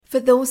For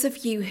those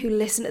of you who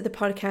listened to the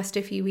podcast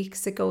a few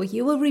weeks ago,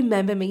 you will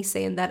remember me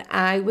saying that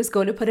I was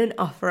going to put an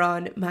offer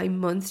on my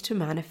Month to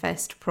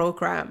Manifest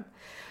program.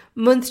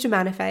 Month to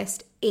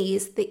Manifest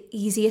is the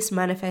easiest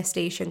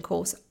manifestation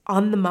course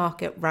on the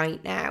market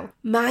right now.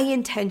 My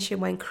intention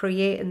when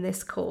creating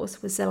this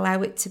course was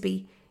allow it to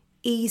be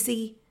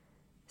easy,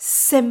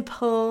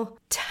 simple,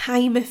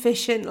 time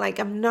efficient. Like,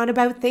 I'm not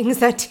about things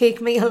that take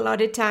me a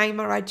lot of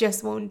time or I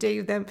just won't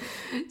do them.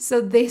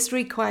 So this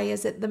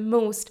requires at the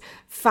most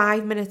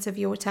 5 minutes of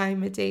your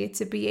time a day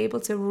to be able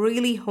to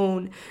really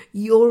hone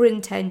your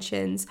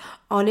intentions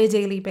on a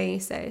daily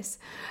basis.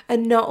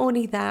 And not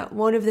only that,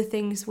 one of the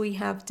things we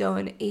have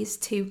done is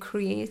to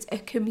create a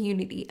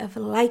community of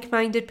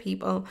like-minded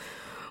people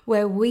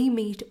where we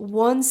meet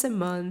once a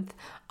month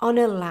on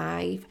a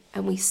live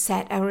and we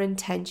set our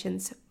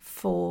intentions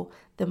for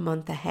the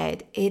month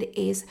ahead. It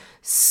is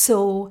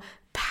so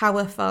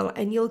powerful,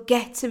 and you'll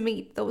get to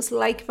meet those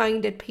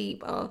like-minded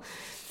people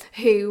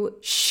who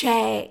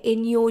share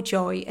in your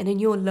joy and in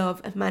your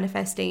love of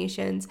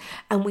manifestations,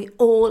 and we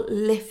all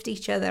lift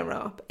each other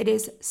up. It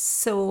is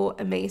so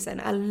amazing.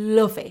 I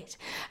love it,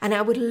 and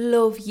I would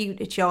love you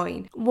to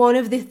join. One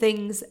of the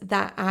things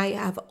that I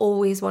have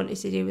always wanted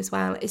to do as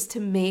well is to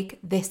make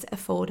this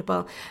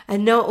affordable,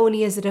 and not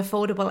only is it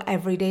affordable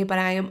every day, but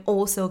I am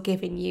also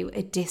giving you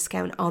a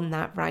discount on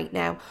that right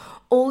now.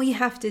 All you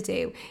have to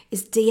do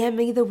is DM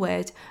me the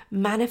word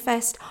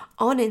manifest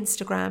on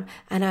Instagram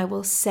and I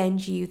will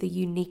send you the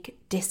unique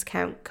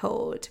discount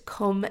code.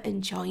 Come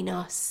and join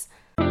us.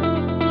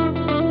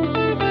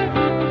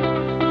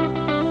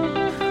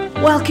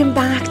 Welcome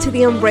back to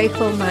the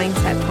Unbreakable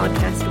Mindset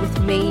podcast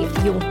with me,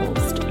 your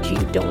host,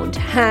 Jude Daunt.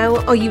 How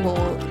are you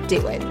all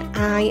doing?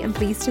 I am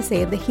pleased to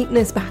say the heating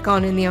is back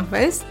on in the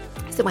office.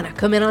 So when I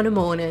come in on a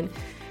morning,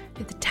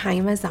 the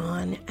timer's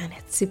on and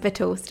it's super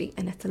toasty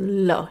and it's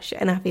lush,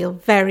 and I feel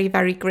very,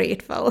 very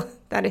grateful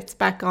that it's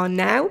back on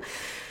now.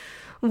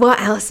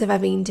 What else have I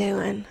been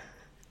doing?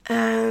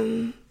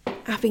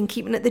 I've been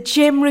keeping at the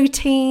gym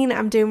routine.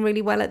 I'm doing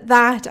really well at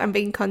that. I'm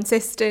being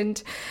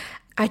consistent.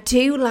 I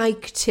do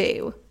like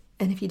to,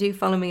 and if you do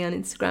follow me on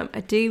Instagram,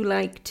 I do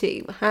like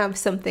to have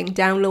something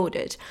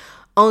downloaded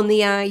on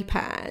the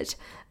iPad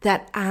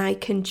that I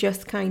can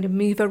just kind of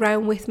move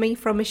around with me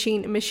from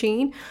machine to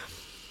machine.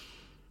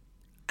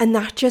 And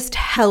that just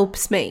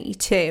helps me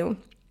to,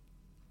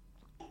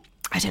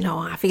 I don't know,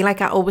 I feel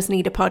like I always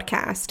need a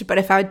podcast. But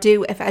if I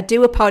do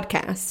a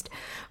podcast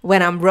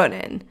when I'm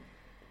running,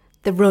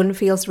 the run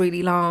feels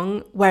really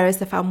long. Whereas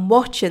if I'm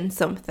watching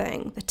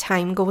something, the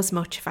time goes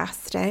much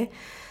faster.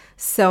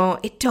 So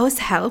it does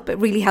help. It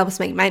really helps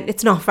me.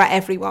 It's not for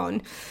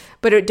everyone,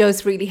 but it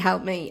does really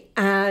help me.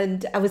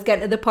 And I was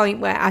getting to the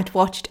point where I'd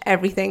watched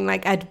everything.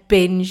 Like, I'd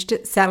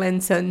binged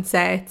Selling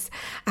Sunsets.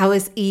 I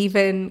was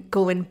even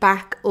going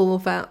back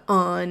over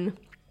on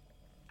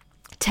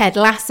Ted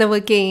Lasso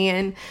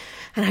again.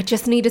 And I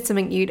just needed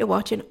something new to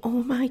watch. And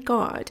oh my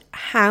God,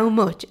 how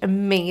much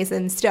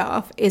amazing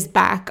stuff is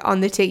back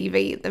on the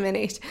TV at the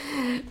minute.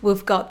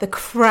 We've got The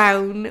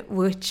Crown,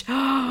 which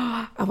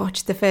I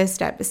watched the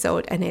first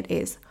episode and it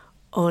is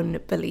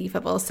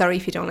unbelievable. Sorry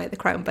if you don't like The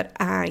Crown, but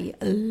I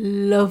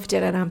loved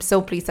it and I'm so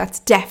pleased.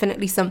 That's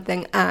definitely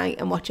something I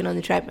am watching on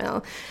the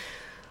treadmill.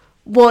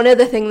 One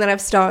other thing that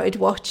I've started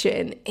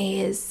watching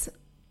is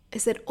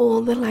it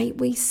All the Light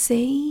We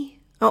See?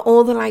 Or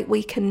All the Light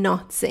We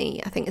Cannot See,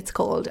 I think it's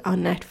called,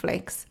 on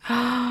Netflix.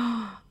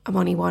 I'm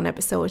only one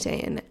episode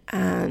in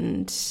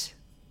and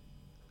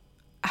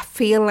I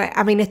feel like,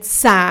 I mean, it's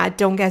sad,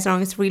 don't get us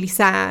wrong, it's really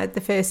sad,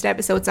 the first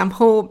episode, so I'm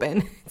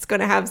hoping it's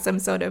going to have some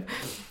sort of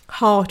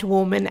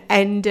heartwarming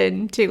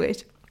ending to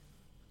it.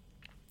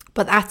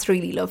 But that's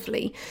really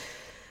lovely.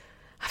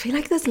 I feel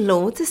like there's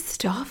loads of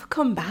stuff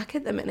come back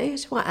at the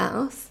minute. What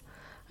else?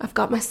 I've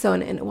got my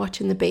son into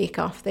watching the Bake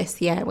Off this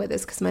year with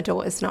us because my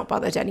daughter's not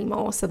bothered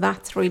anymore. So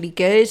that's really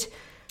good.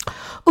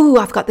 Oh,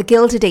 I've got The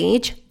Gilded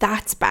Age.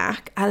 That's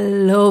back. I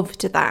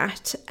loved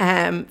that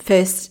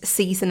first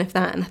season of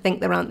that. And I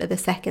think they're on to the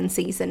second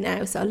season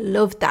now. So I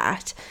loved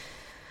that.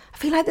 I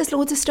feel like there's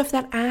loads of stuff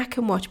that I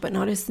can watch, but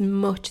not as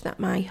much that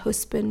my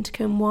husband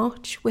can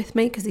watch with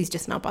me because he's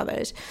just not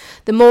bothered.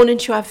 The Morning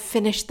Show, I've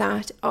finished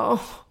that.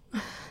 Oh,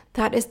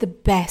 that is the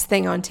best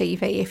thing on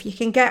TV. If you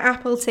can get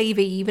Apple TV,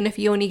 even if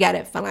you only get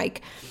it for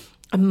like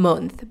a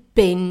month,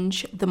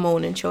 binge The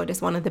Morning Show. It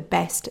is one of the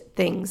best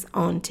things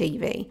on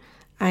TV.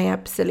 I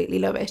absolutely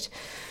love it.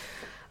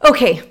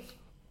 Okay.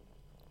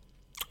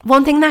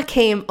 One thing that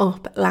came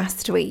up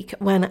last week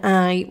when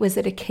I was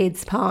at a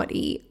kids'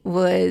 party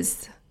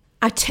was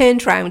I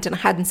turned around and I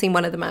hadn't seen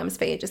one of the mums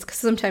for ages because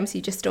sometimes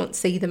you just don't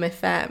see them if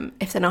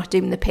they're not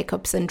doing the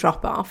pickups and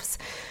drop-offs.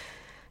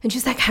 And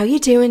she's like, how you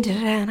doing?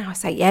 And I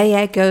was like,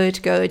 yeah, good,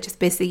 just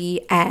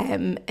busy.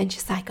 And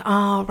she's like,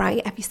 oh,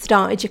 right, have you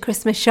started your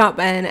Christmas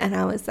shopping? And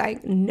I was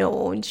like,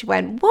 no. And she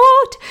went,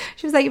 what?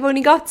 She was like, you've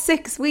only got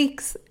 6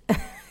 weeks. And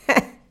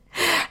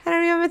I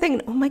remember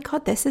thinking, oh my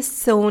God, this is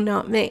so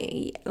not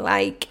me.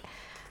 Like,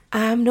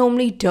 I'm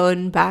normally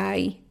done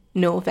by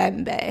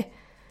November.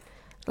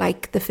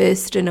 like the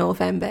 1st of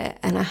November,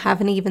 and I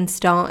haven't even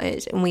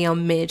started, and we are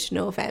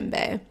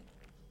mid-November.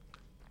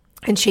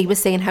 And she was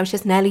saying how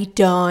she's nearly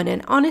done,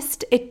 and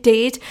honest, it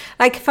did.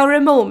 Like for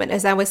a moment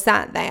as I was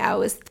sat there, I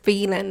was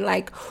feeling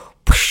like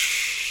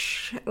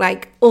whoosh,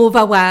 like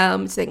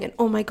overwhelmed, thinking,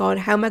 oh my God,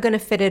 how am I going to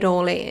fit it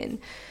all in?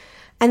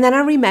 And then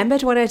I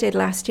remembered what I did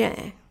last year.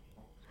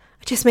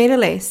 I just made a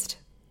list.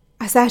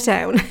 I sat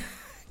down,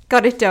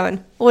 got it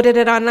done, ordered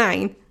it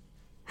online,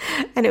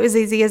 and it was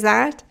easy as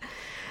that.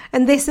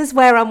 And this is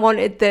where I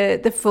wanted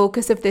the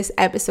focus of this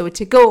episode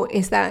to go,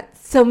 is that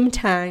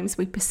sometimes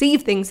we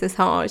perceive things as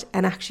hard,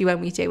 and actually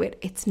when we do it,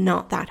 it's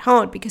not that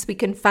hard, because we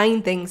can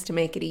find things to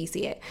make it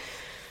easier.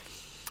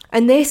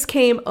 And this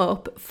came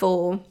up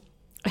for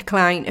a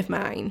client of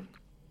mine.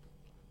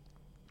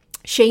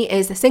 She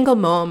is a single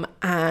mom,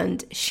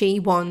 and she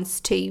wants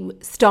to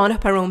start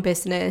up her own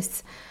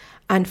business,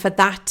 and for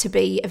that to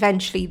be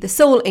eventually the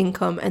sole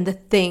income and the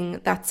thing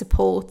that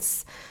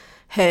supports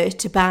her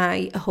to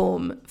buy a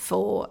home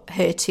for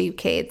her 2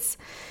 kids.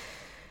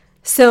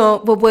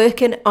 So we're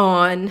working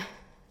on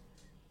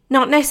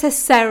not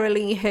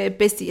necessarily her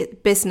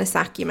business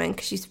acumen,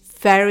 because she's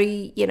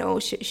very,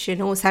 she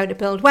knows how to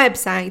build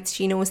websites,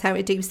 she knows how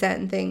to do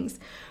certain things,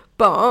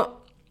 but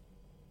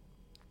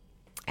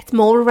it's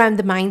more around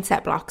the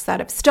mindset blocks that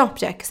have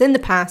stopped her, because in the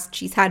past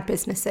she's had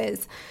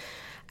businesses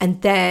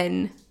and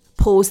then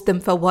paused them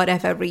for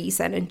whatever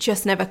reason and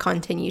just never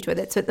continued with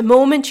it. So at the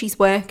moment she's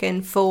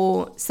working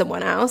for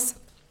someone else.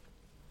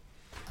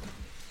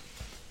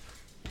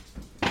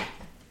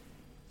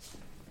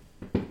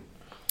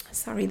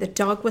 Sorry, the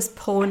dog was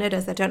pawing at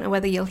us. I don't know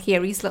whether you'll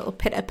hear his little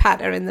pitter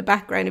patter in the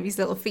background of his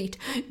little feet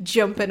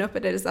jumping up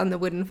at us on the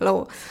wooden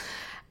floor.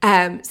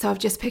 So I've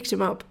just picked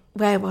him up.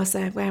 Where was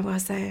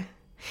I?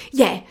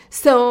 Yeah,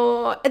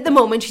 so at the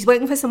moment she's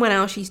working for someone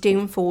else. She's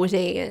doing 4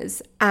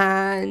 days,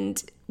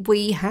 and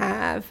we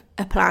have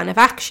a plan of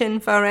action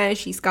for her.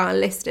 She's got a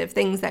list of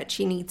things that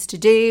she needs to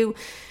do.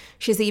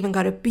 She's even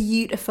got a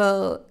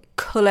beautiful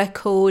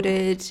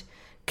colour-coded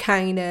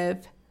kind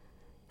of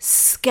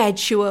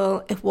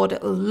schedule of what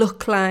it'll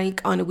look like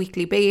on a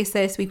weekly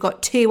basis. We've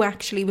got 2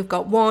 actually. We've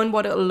got 1,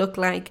 what it'll look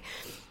like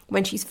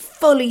when she's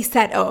fully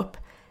set up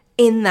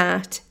in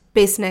that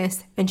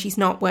business and she's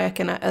not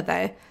working at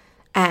other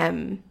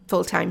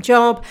full-time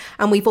job,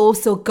 and we've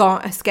also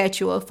got a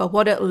schedule for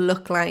what it'll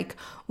look like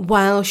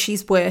while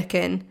she's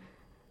working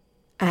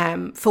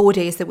 4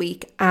 days a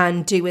week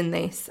and doing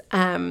this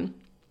kind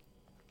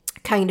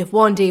of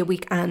 1 day a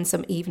week and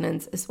some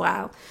evenings as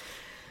well.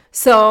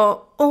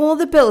 So all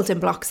the building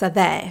blocks are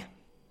there.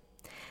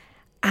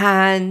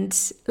 And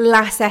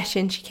last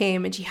session she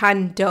came and she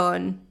hadn't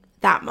done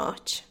that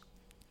much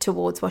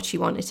towards what she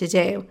wanted to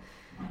do.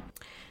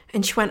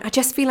 And she went, I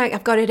just feel like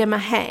I've got it in my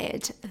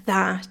head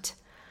that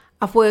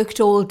I've worked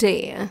all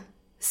day,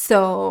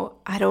 so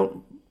I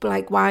don't,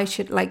 not why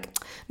should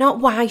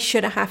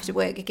I have to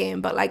work again,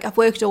 but like I've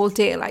worked all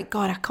day, like,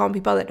 God, I can't be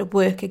bothered to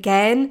work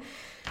again.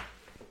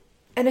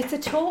 And it's a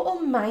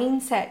total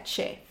mindset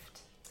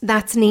shift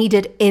that's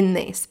needed in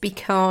this,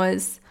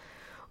 because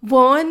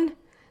 1,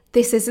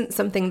 this isn't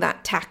something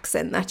that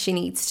taxing that she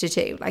needs to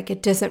do. Like,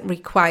 it doesn't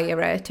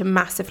require her to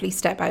massively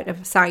step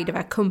outside of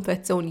her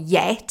comfort zone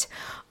yet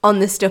on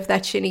the stuff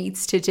that she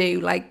needs to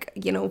do. Like,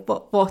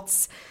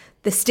 what's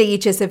the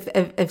stages of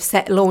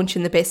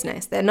launching the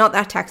business. They're not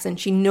that taxing.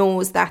 She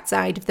knows that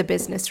side of the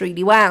business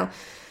really well.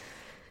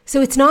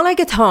 So it's not like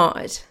it's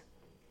hard.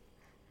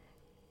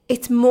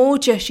 It's more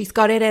just she's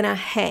got it in her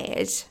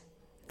head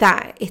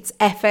that it's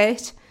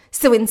effort.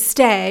 So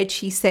instead,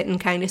 she's sitting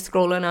kind of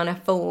scrolling on her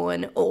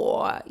phone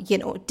or,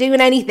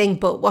 doing anything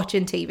but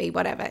watching TV,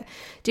 whatever.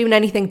 Doing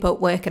anything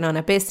but working on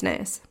her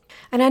business.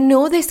 And I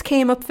know this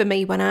came up for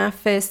me when I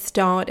first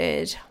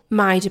started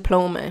my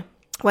diploma,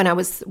 when I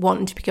was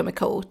wanting to become a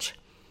coach.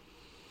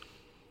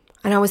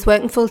 And I was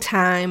working full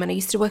time and I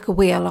used to work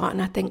away a lot,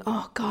 and I think,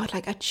 oh God,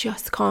 like I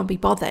just can't be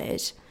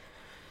bothered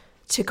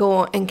to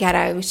go and get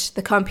out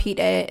the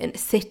computer and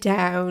sit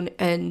down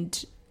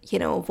and,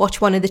 watch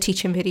one of the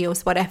teaching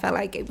videos, whatever.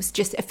 Like it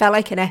felt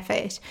like an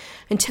effort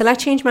until I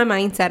changed my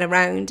mindset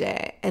around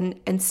it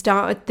and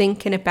started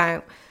thinking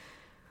about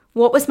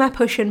what was my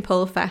push and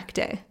pull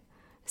factor.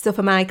 So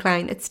for my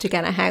client, it's to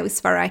get a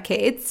house for our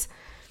kids.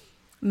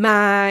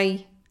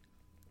 My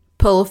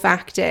pull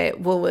factor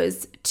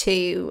was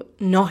to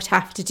not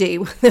have to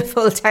do the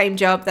full-time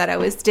job that I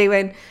was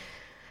doing.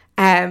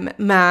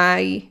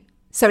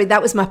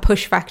 That was my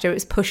push factor. It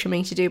was pushing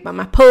me to do it. But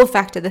my pull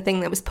factor, the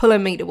thing that was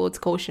pulling me towards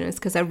coaching, is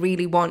because I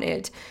really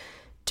wanted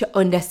to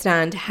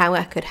understand how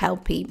I could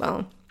help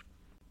people.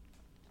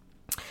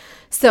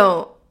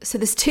 So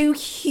there's 2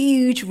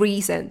 huge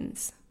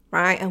reasons,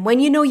 right? And when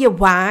you know your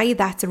why,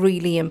 that's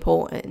really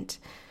important,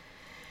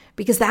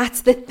 because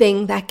that's the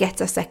thing that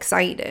gets us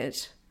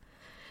excited.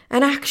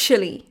 And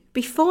actually,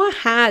 before I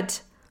had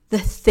the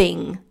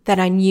thing that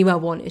I knew I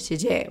wanted to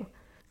do,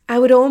 I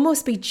would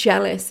almost be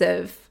jealous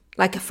of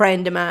like a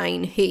friend of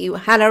mine who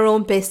had her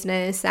own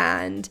business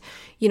and,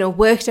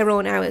 worked her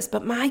own hours.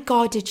 But my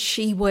God, did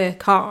she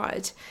work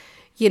hard,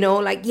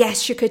 Like,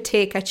 yes, she could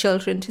take her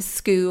children to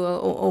school,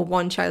 or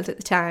one child at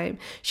the time.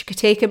 She could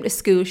take him to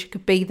school. She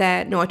could be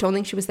there. No, I don't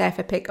think she was there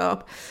for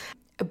pickup.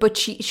 But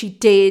she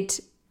did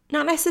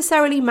not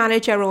necessarily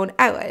manage her own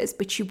hours,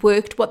 but she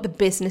worked what the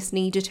business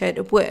needed her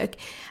to work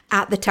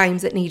at the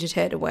times it needed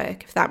her to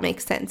work, if that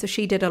makes sense. So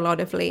she did a lot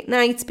of late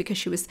nights because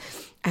she was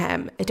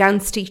a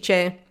dance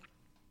teacher.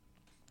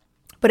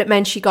 But it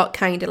meant she got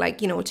kind of like,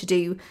 to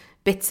do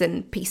bits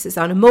and pieces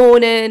on a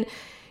morning.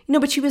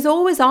 But she was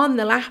always on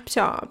the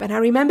laptop. And I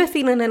remember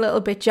feeling a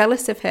little bit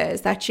jealous of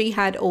hers, that she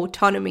had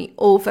autonomy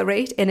over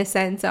it, in a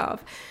sense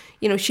of,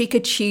 she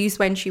could choose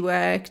when she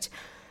worked.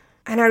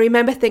 And I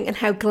remember thinking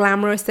how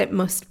glamorous it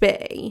must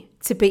be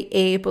to be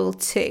able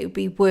to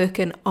be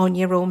working on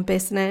your own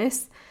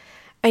business.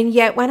 And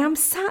yet when I'm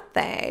sat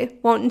there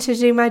wanting to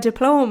do my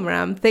diploma,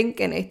 I'm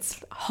thinking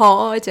it's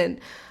hard and,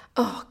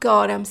 oh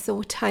God, I'm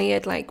so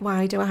tired. Like,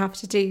 why do I have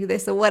to do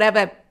this? Or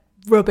whatever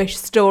rubbish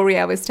story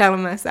I was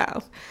telling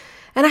myself.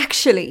 And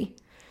actually,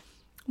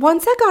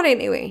 once I got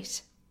into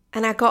it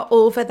and I got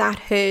over that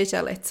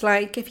hurdle, it's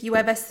like if you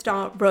ever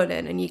start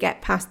running and you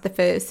get past the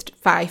first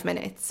 5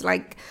 minutes,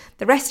 like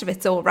the rest of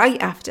it's all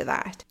right after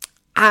that.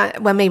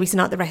 Well, maybe it's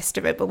not the rest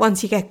of it, but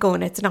once you get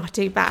going, it's not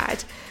too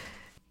bad.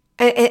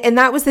 And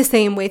that was the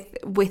same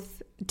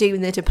with doing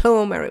the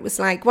diploma. It was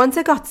like once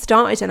I got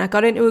started and I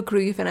got into a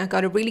groove and I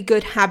got a really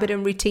good habit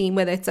and routine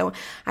with it. So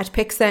I'd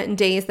pick certain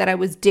days that I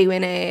was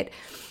doing it.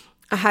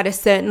 I had a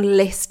certain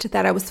list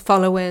that I was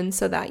following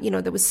so that,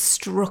 there was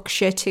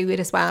structure to it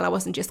as well. I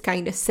wasn't just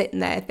kind of sitting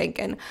there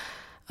thinking,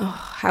 oh,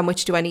 how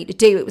much do I need to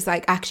do? It was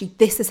like, actually,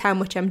 this is how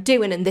much I'm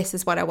doing and this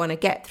is what I want to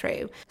get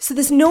through. So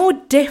there's no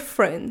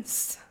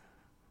difference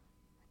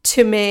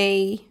to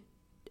me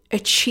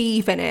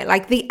achieving it.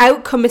 Like the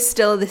outcome is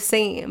still the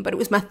same, but it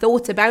was my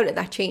thoughts about it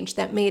that changed,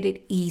 that made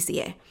it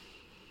easier.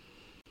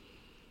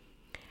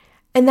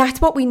 And that's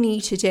what we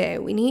need to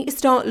do. We need to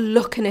start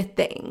looking at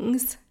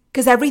things,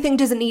 because everything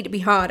doesn't need to be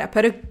hard. I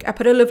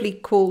put a lovely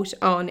quote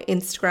on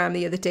Instagram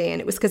the other day, and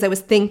it was because I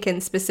was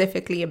thinking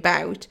specifically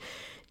about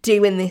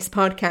doing this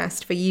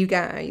podcast for you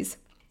guys,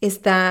 is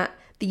that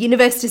the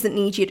universe doesn't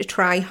need you to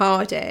try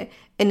harder.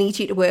 It needs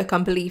you to work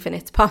on believing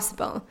it's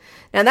possible.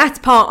 Now, that's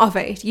part of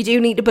it. You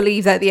do need to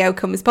believe that the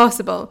outcome is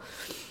possible.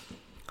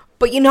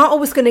 But you're not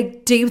always going to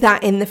do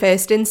that in the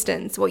first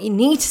instance. What you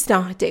need to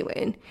start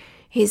doing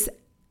is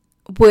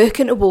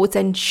working towards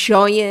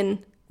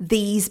enjoying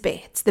these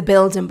bits, the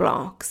building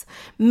blocks,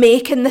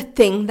 making the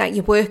thing that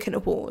you're working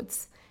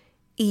towards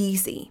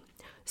easy.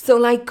 So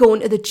like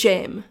going to the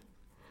gym.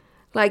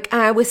 Like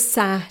I was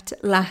sat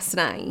last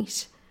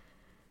night,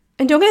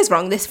 and don't get us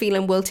wrong, this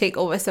feeling will take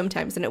over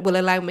sometimes and it will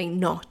allow me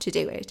not to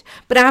do it.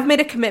 But I've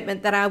made a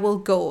commitment that I will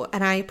go,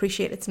 and I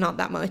appreciate it's not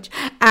that much.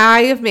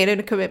 I have made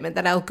a commitment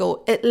that I'll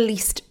go at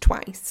least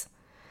twice.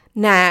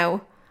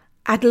 Now,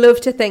 I'd love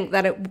to think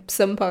that at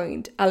some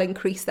point I'll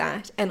increase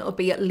that and it'll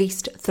be at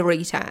least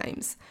 3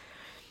 times.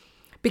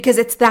 Because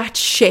it's that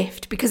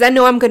shift. Because I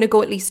know I'm going to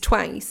go at least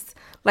twice.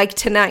 Like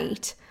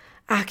tonight,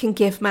 I can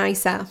give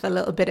myself a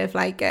little bit of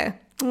like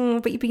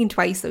but you've been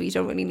twice, so you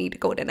don't really need to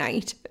go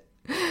tonight.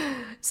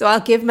 So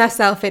I'll give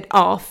myself it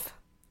off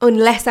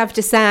unless I've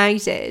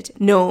decided,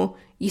 no,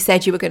 you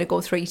said you were going to go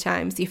 3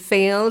 times. You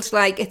failed.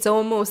 Like it's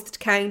almost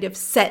kind of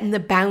setting the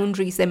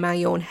boundaries in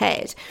my own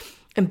head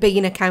and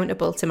being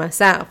accountable to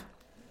myself.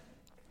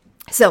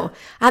 So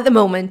at the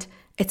moment,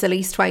 it's at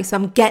least twice. So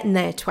I'm getting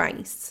there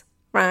twice,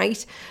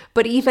 right?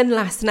 But even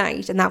last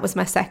night, and that was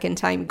my second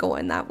time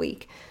going that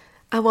week,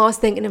 I was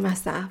thinking to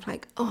myself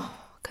like, oh,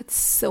 I could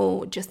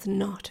so just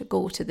not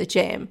go to the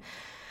gym.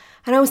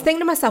 And I was thinking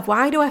to myself,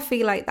 why do I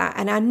feel like that?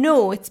 And I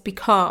know it's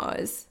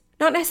because,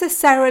 not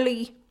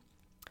necessarily,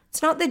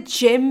 it's not the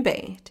gym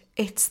bit.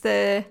 It's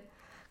the,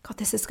 God,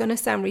 this is going to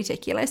sound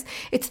ridiculous.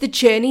 It's the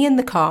journey in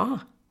the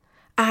car.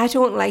 I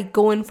don't like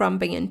going from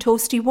being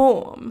toasty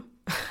warm.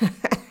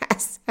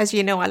 As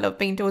you know, I love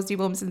being toasty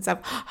warm since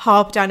I've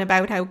harped on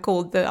about how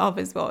cold the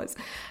office was.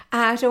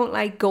 I don't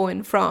like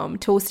going from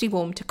toasty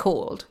warm to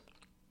cold.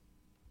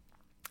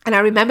 And I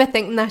remember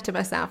thinking that to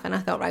myself, and I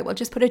thought, right, well,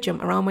 just put a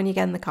jumper on when you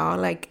get in the car,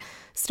 like,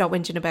 stop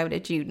whinging about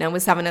it, Jude. And I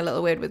was having a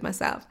little word with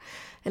myself.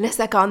 And as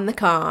I got in the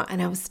car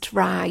and I was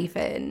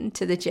driving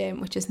to the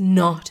gym, which is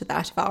not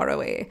that far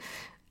away,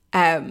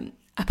 I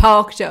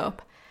parked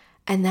up,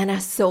 and then I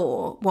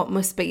saw what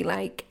must be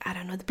like, I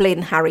don't know, the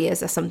Bladen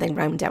Harriers or something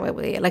round our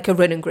way, like a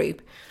running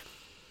group.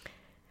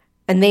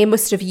 And they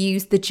must have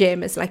used the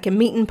gym as like a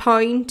meeting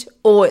point,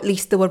 or at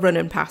least they were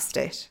running past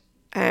it.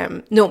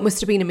 No, it must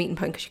have been a meeting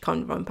point because you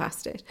can't run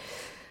past it.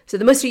 So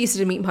they must have used it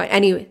as a meeting point.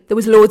 Anyway, there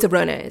was loads of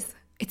runners.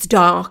 It's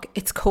dark.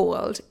 It's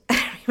cold.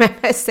 I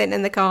remember sitting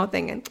in the car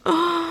thinking,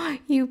 oh,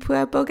 you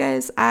poor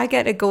buggers. I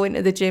get to go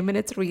into the gym and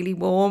it's really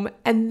warm.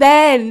 And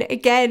then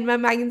again, my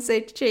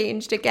mindset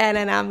changed again.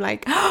 And I'm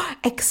like,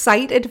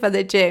 excited for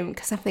the gym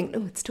because I think,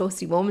 oh, it's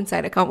toasty warm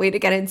inside. I can't wait to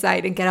get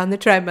inside and get on the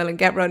treadmill and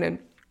get running.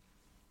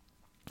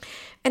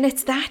 And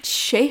it's that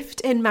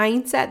shift in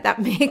mindset that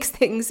makes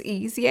things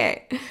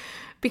easier.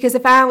 Because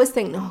if I was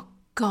thinking, oh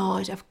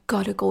God, I've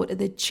got to go to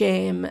the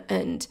gym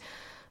and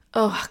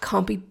oh, I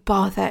can't be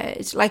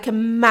bothered. Like,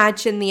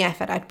 imagine the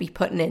effort I'd be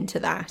putting into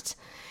that.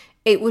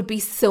 It would be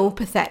so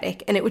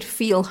pathetic and it would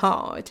feel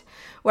hard.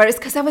 Whereas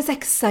because I was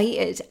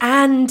excited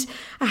and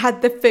I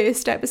had the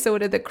first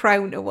episode of The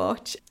Crown to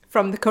watch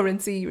from the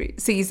current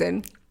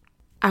season,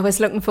 I was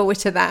looking forward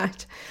to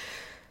that.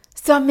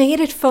 So I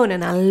made it fun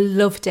and I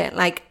loved it,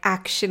 like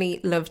actually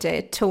loved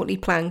it. Totally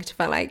planked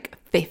for like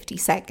 50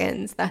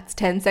 seconds. That's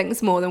 10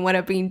 seconds more than what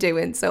I've been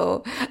doing.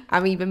 So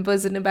I'm even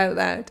buzzing about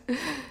that.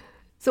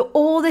 So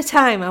all the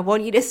time, I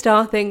want you to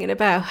start thinking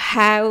about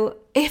how,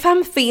 if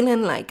I'm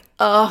feeling like,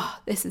 oh,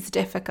 this is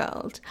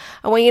difficult,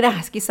 I want you to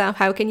ask yourself,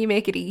 how can you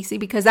make it easy?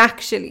 Because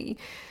actually,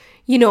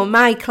 you know,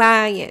 my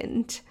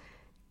client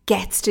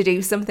gets to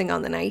do something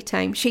on the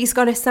nighttime. She's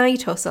got a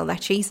side hustle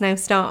that she's now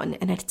starting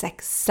and it's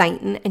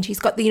exciting, and she's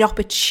got the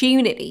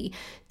opportunity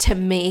to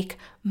make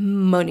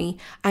money,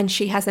 and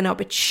she has an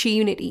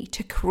opportunity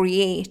to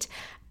create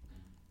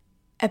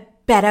a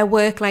better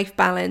work-life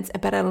balance, a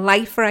better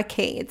life for her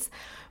kids,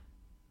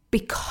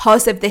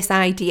 because of this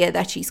idea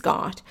that she's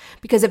got,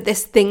 because of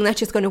this thing that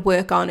she's going to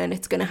work on, and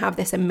it's going to have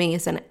this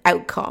amazing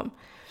outcome.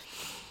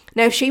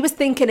 Now, if she was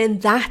thinking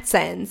in that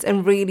sense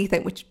and really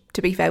think, which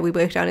to be fair, we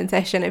worked on in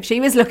session, if she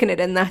was looking at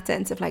it in that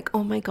sense of like,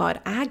 oh my God,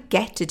 I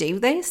get to do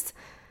this,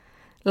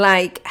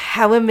 like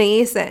how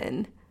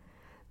amazing,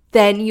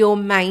 then your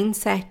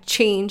mindset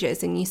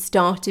changes and you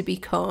start to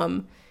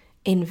become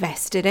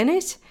invested in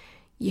it.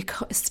 You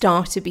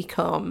start to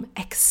become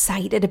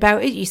excited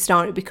about it. You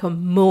start to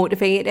become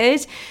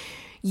motivated.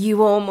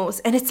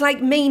 And it's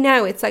like me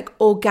now, it's like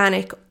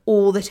organic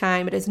all the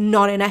time. It is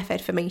not an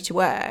effort for me to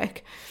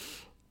work.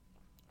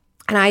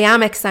 And I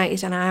am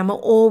excited and I am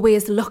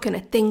always looking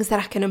at things that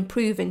I can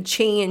improve and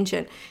change.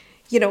 And,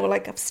 you know,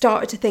 like I've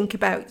started to think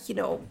about, you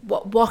know,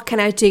 what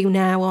can I do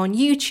now on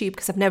YouTube?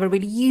 Because I've never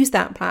really used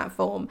that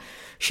platform.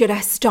 Should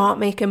I start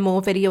making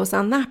more videos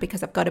on that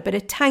because I've got a bit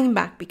of time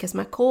back because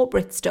my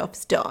corporate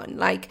stuff's done?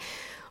 Like,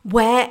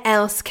 where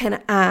else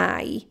can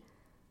I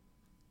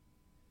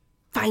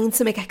find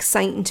something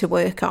exciting to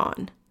work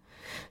on?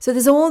 So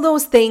there's all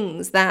those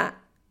things that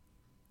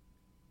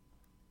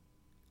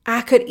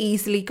I could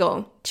easily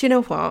go, do you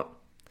know what?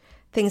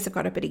 Things have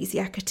got a bit easy.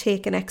 I could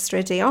take an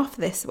extra day off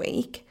this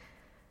week.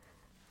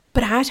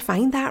 But I'd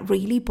find that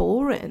really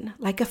boring,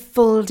 like a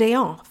full day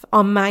off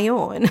on my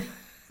own.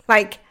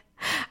 Like,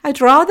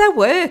 I'd rather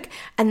work.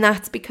 And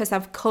that's because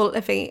I've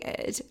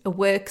cultivated a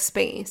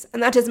workspace.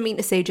 And that doesn't mean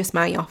to say just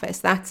my office.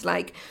 That's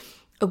like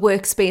a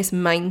workspace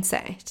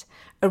mindset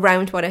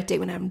around what I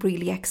do. And I'm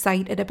really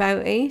excited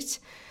about it.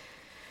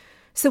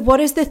 So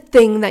what is the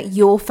thing that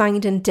you're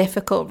finding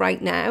difficult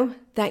right now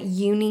that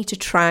you need to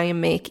try and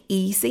make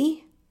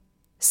easy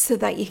so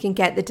that you can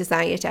get the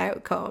desired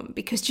outcome?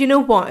 Because do you know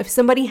what? If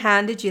somebody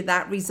handed you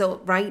that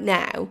result right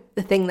now,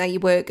 the thing that you're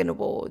working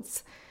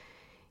towards,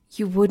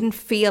 you wouldn't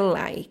feel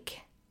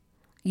like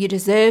you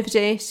deserved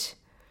it.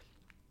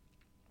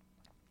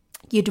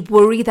 You'd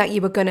worry that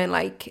you were going to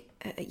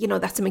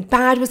that something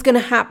bad was going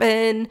to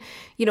happen.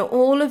 You know,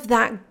 all of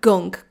that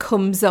gunk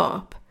comes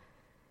up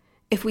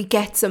if we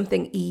get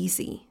something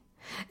easy.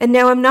 And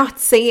now I'm not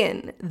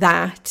saying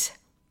that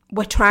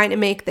we're trying to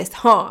make this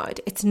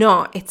hard. It's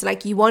not. It's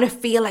like you want to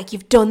feel like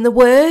you've done the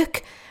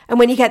work. And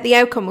when you get the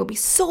outcome, you'll be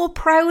so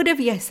proud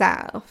of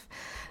yourself.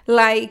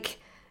 Like,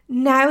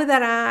 now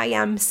that I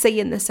am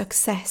seeing the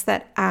success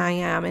that I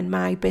am in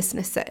my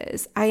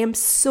businesses, I am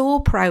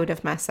so proud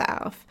of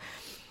myself.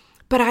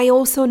 But I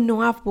also know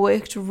I've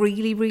worked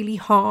really, really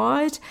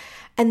hard.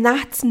 And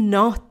that's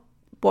not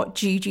what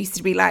Jude used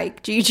to be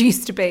like. Jude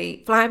used to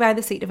be fly by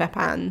the seat of her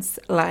pants,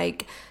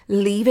 like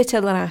leave it till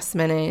the last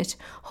minute,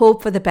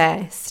 hope for the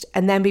best,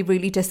 and then be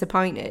really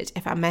disappointed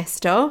if I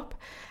messed up,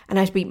 and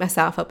I'd beat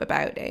myself up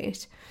about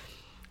it.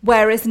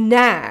 Whereas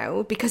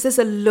now, because there's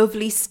a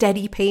lovely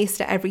steady pace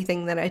to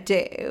everything that I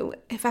do,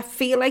 if I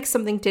feel like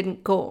something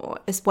didn't go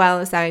as well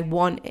as I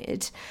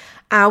wanted,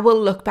 I will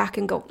look back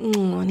and go,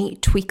 I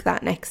need to tweak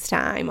that next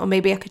time, or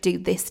maybe I could do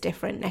this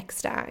different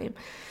next time.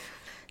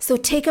 So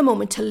take a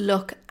moment to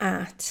look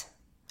at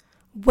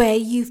where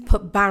you've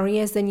put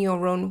barriers in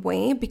your own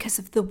way because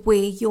of the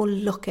way you're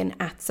looking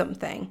at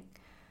something.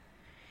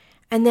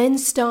 And then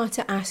start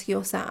to ask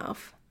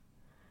yourself,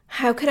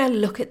 how can I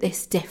look at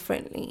this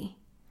differently?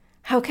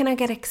 How can I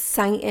get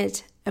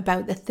excited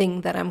about the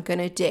thing that I'm going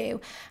to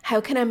do?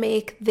 How can I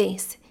make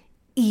this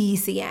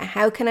easier?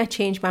 How can I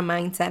change my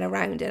mindset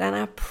around it? And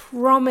I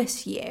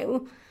promise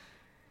you,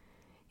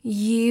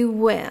 you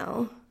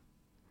will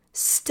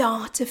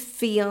start to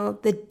feel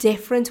the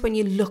difference when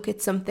you look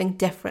at something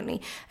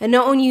differently. And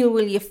not only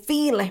will you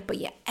feel it, but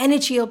your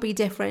energy will be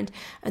different.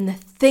 And the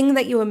thing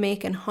that you are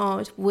making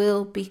hard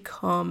will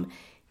become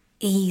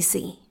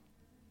easy.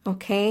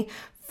 Okay?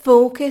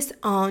 Focus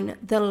on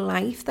the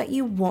life that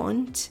you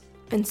want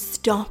and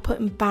stop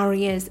putting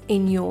barriers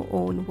in your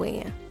own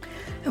way.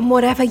 And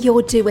whatever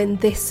you're doing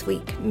this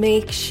week,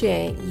 make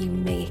sure you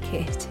make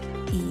it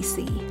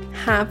easy.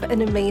 Have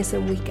an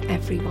amazing week,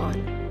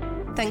 everyone.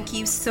 thank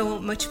you so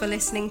much for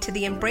listening to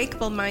the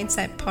Unbreakable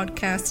Mindset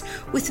podcast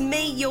with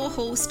me, your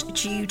host,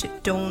 Jude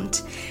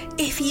Don't.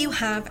 If you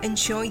have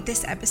enjoyed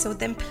this episode,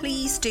 then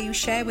please do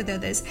share with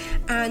others,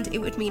 and it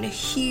would mean a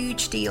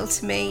huge deal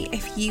to me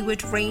if you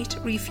would rate,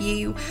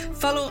 review,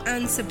 follow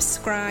and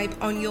subscribe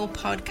on your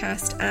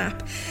podcast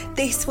app.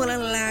 This will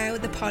allow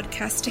the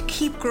podcast to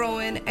keep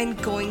growing and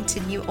going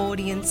to new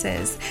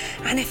audiences.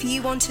 And if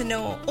you want to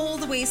know all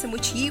the ways in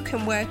which you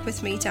can work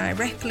with me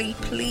directly,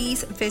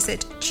 please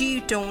visit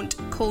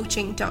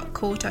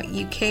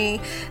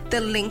judedon'tcoaching.co.uk.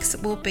 The links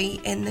will be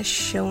in the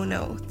show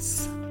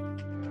notes.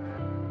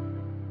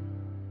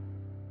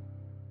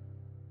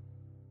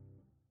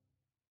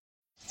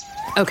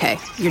 Okay,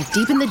 you're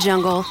deep in the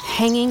jungle,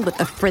 hanging with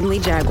a friendly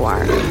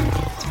jaguar.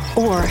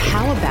 Or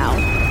how about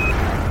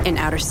in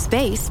outer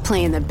space,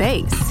 playing the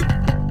bass?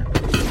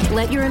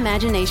 Let your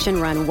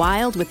imagination run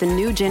wild with the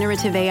new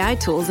generative AI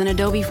tools in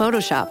Adobe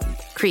Photoshop.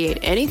 Create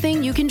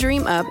anything you can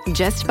dream up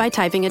just by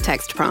typing a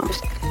text prompt.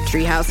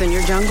 Treehouse in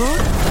your jungle?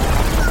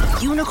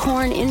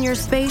 Unicorn in your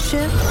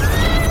spaceship?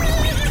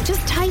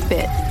 Just type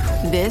it.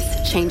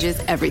 This changes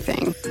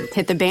everything.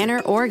 Hit the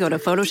banner or go to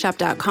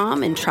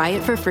Photoshop.com and try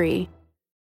it for free.